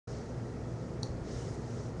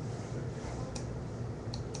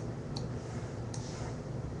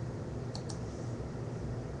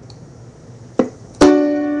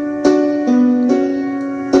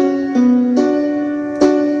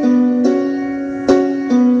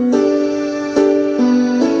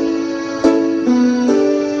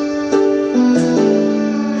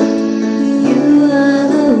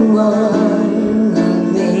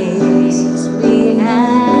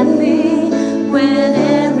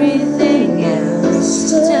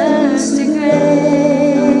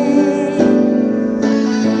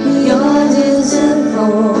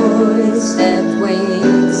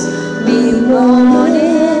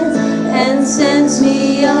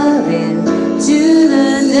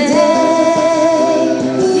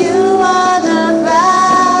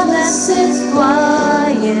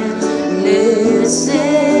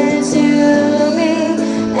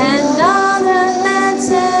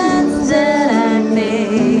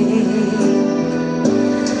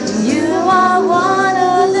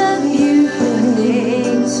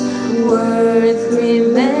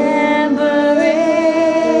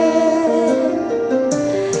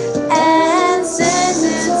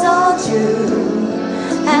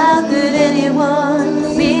How could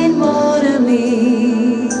anyone mean more to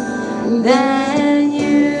me than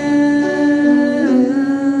you?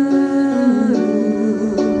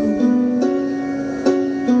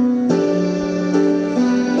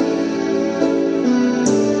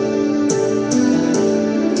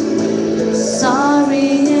 Sorry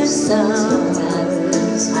if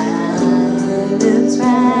sometimes silence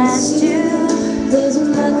past you. There's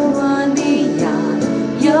another one beyond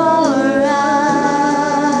your eyes.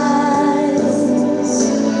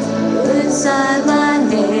 Inside my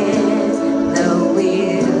head, the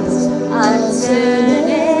wheels are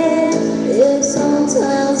turning. If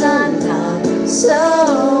sometimes I'm not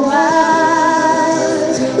so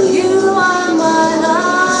wise, you are my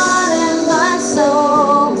heart and my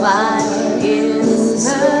soul, my inspiration,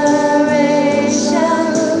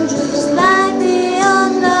 just like the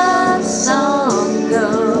old love song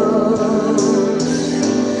goes.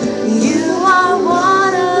 You are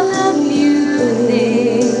one of the few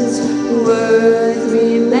things worth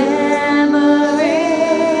remembering.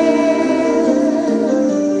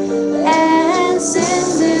 And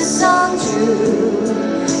since it's so true,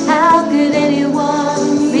 how could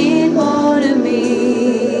anyone mean more to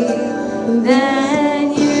me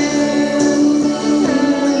than you?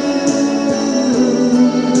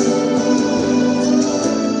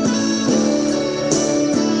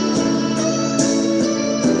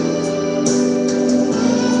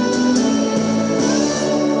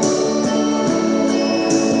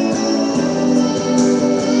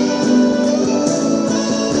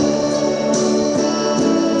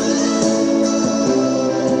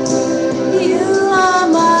 You are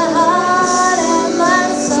my heart and my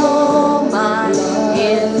soul, my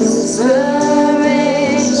inspiration,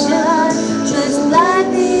 just like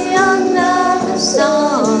the old love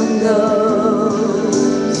song goes.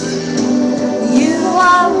 You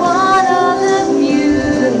are one of the few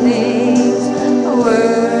things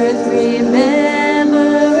worth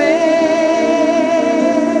remembering.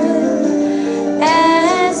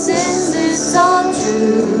 And since it's all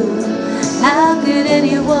true, how could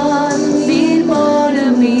anyone